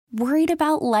Worried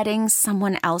about letting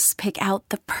someone else pick out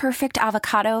the perfect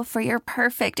avocado for your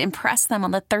perfect impress them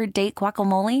on the third date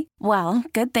guacamole? Well,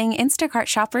 good thing Instacart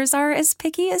shoppers are as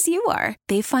picky as you are.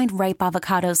 They find ripe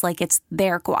avocados like it's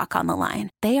their guac on the line.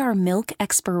 They are milk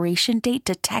expiration date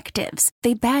detectives.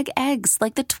 They bag eggs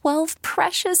like the 12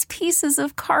 precious pieces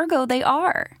of cargo they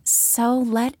are. So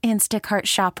let Instacart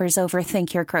shoppers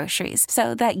overthink your groceries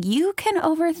so that you can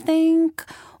overthink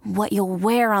what you'll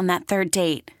wear on that third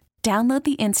date. Download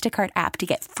the Instacart app to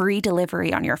get free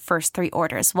delivery on your first 3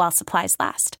 orders while supplies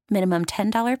last. Minimum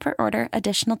 $10 per order.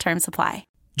 Additional terms apply.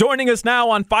 Joining us now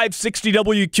on 560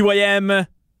 WQAM,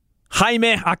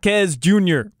 Jaime Jaquez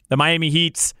Jr., the Miami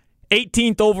Heat's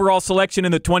 18th overall selection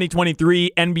in the 2023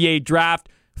 NBA Draft,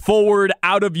 forward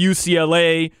out of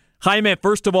UCLA. Jaime,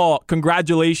 first of all,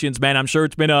 congratulations, man. I'm sure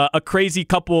it's been a crazy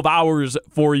couple of hours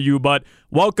for you, but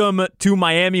welcome to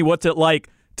Miami. What's it like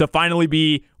to finally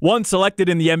be, one, selected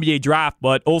in the NBA Draft,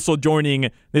 but also joining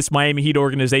this Miami Heat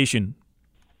organization?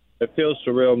 It feels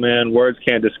surreal, man. Words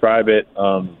can't describe it.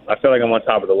 I feel like I'm on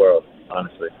top of the world,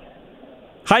 honestly.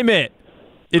 Jaime,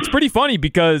 it's pretty funny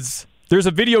because there's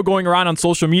a video going around on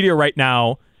social media right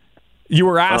now. You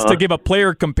were asked to give a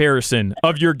player comparison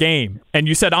of your game, and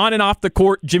you said on and off the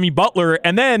court, Jimmy Butler,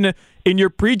 and then in your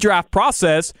pre-draft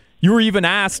process, you were even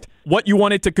asked what you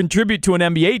wanted to contribute to an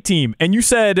NBA team, and you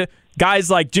said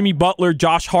guys like Jimmy Butler,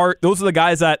 Josh Hart, those are the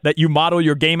guys that you model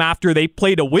your game after. They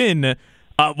play to win.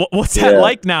 What's that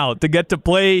like now to get to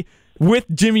play with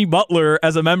Jimmy Butler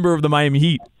as a member of the Miami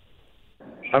Heat?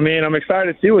 I mean, I'm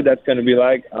excited to see what that's going to be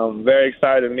like. I'm very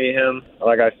excited to meet him.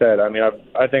 Like I said, I mean,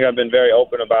 I think I've been very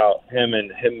open about him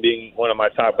and him being one of my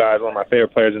top guys, one of my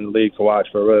favorite players in the league to watch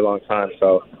for a really long time.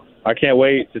 So I can't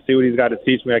wait to see what he's got to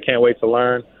teach me. I can't wait to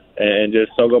learn and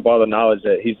just soak up all the knowledge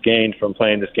that he's gained from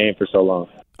playing this game for so long.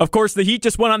 Of course, the Heat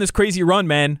just went on this crazy run,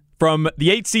 man, from the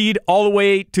 8th seed all the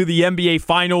way to the NBA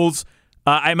Finals.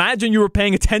 I imagine you were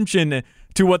paying attention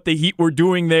to what the Heat were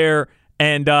doing there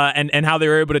and how they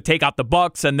were able to take out the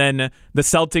Bucks and then the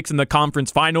Celtics in the conference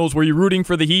finals. Were you rooting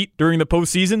for the Heat during the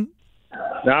postseason?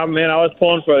 Nah, man, I was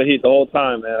pulling for the Heat the whole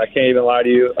time, man. I can't even lie to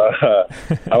you.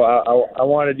 I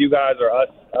wanted you guys or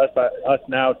us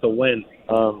now to win.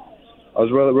 I was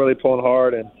really, really pulling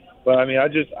hard, but I mean,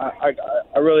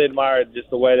 I really admired just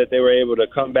the way that they were able to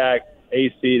come back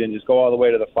 8th seed and just go all the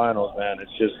way to the finals, man. It's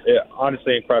just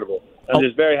honestly incredible. I'm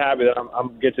just very happy that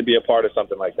I'm get to be a part of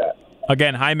something like that.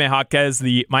 Again, Jaime Jaquez,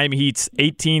 the Miami Heat's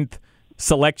 18th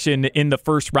selection in the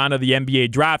first round of the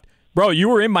NBA Draft. Bro, you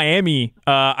were in Miami.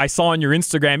 I saw on your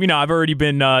Instagram. You know, I've already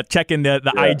been checking the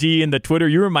IG and the Twitter.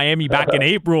 You were in Miami back in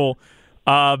April.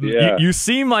 You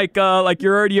seem like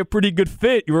you're already a pretty good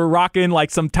fit. You were rocking like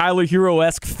some Tyler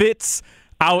Hero-esque fits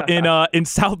out in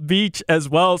South Beach as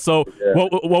well. So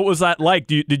what was that like?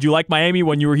 Did you like Miami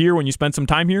when you were here, when you spent some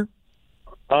time here?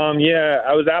 Yeah,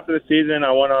 I was after the season.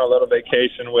 I went on a little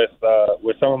vacation with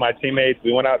some of my teammates.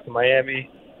 We went out to Miami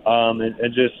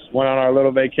and just went on our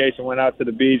little vacation, went out to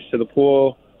the beach, to the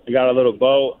pool. We got a little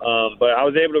boat. But I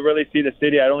was able to really see the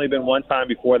city. I'd only been one time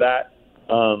before that.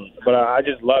 But I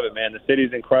just love it, man. The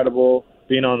city's incredible.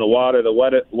 Being on the water, the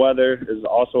weather is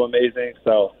also amazing.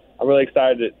 So I'm really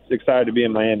excited to be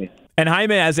in Miami. And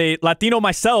Jaime, as a Latino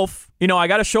myself, you know, I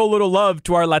got to show a little love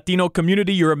to our Latino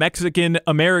community. You're a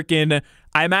Mexican-American.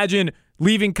 I imagine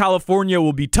leaving California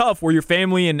will be tough, where your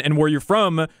family and where you're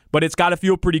from, but it's got to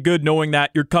feel pretty good knowing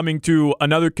that you're coming to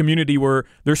another community where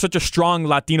there's such a strong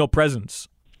Latino presence.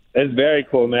 It's very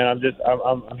cool, man.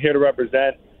 I'm here to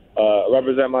represent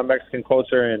my Mexican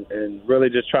culture and really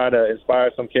just try to inspire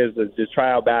some kids to just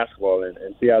try out basketball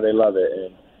and see how they love it.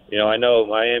 And you know, I know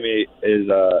Miami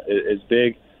is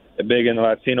big in the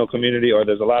Latino community, or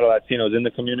there's a lot of Latinos in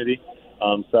the community.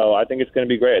 So I think it's going to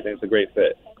be great. I think it's a great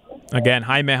fit. Again,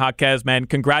 Jaime Jaquez, man,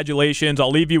 congratulations. I'll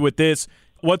leave you with this.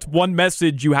 What's one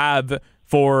message you have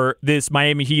for this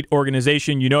Miami Heat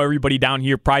organization? You know, everybody down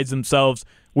here prides themselves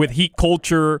with Heat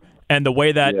culture and the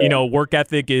way that, you know, work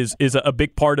ethic is a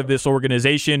big part of this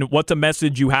organization. What's a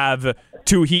message you have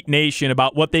to Heat Nation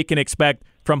about what they can expect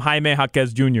from Jaime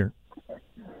Jaquez Jr.?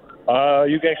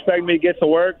 You can expect me to get to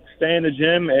work, stay in the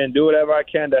gym, and do whatever I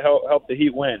can to help the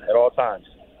Heat win at all times.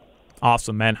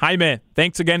 Awesome, man. Jaime,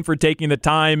 thanks again for taking the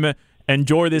time.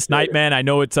 Enjoy this night, man. I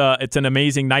know it's an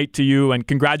amazing night to you, and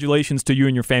congratulations to you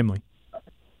and your family.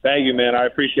 Thank you, man. I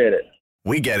appreciate it.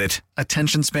 We get it.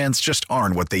 Attention spans just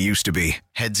aren't what they used to be.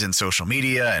 Heads in social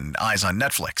media and eyes on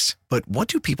Netflix. But what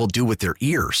do people do with their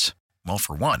ears? Well,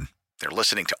 for one, they're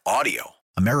listening to audio.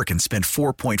 Americans spend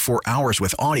 4.4 hours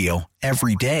with audio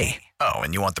every day. Oh,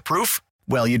 and you want the proof?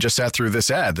 Well, you just sat through this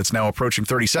ad that's now approaching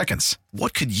 30 seconds.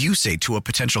 What could you say to a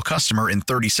potential customer in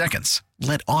 30 seconds?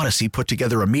 Let Odyssey put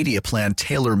together a media plan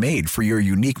tailor-made for your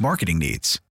unique marketing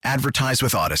needs. Advertise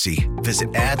with Odyssey.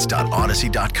 Visit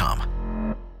ads.odyssey.com.